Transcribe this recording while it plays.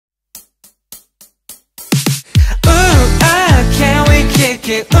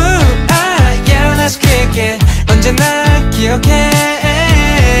kick it yeah let's kick it 언제나 기억해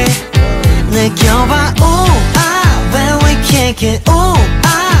느껴봐 when we kick it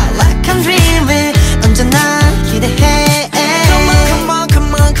like I'm dreaming 언제나 기대해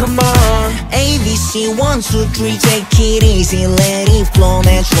Come on ABC 1, 2, 3 take it easy let it flow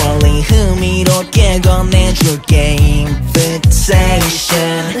naturally 흥미롭게 건네줄게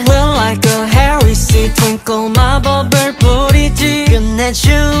invitation We're like a heresy twinkle 마법을 뿌리지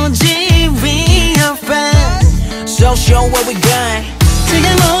끝내주지 we are friends So show what we got 지금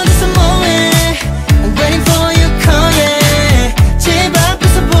어디서 뭐해 I'm waiting for your call yeah 집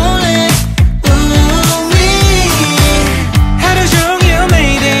앞에서 볼래 하루 종일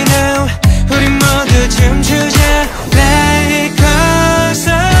Mayday now 우리 모두 춤추자 Let go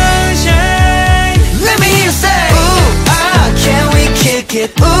sunshine Let me hear you say Can we kick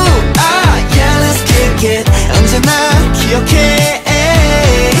it yeah let's kick it 언제나 기억해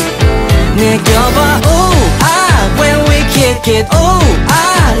느껴봐 when we kick it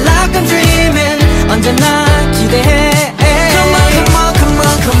like I'm dreaming 언제나 기대해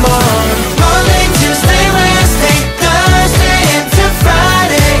Come on Monday, Tuesday, Wednesday, Thursday into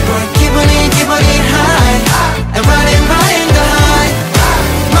Friday 기분이 high and riding the high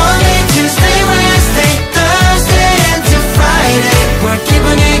Monday, Tuesday, Wednesday, Thursday into Friday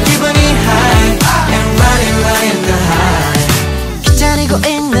기분이 high and riding the high 기다리고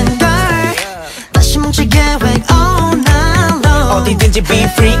있는 걸 다시 뭉칠 계획 all night long 어디든지 be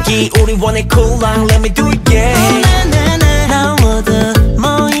freaky 우리 원해 cool on let me do it again 나 모두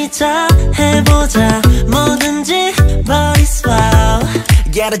모이자 해보자 뭐든지 body swap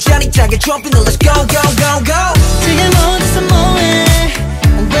Yeah, the Johnny Jagger jumping, let's go, go, go, go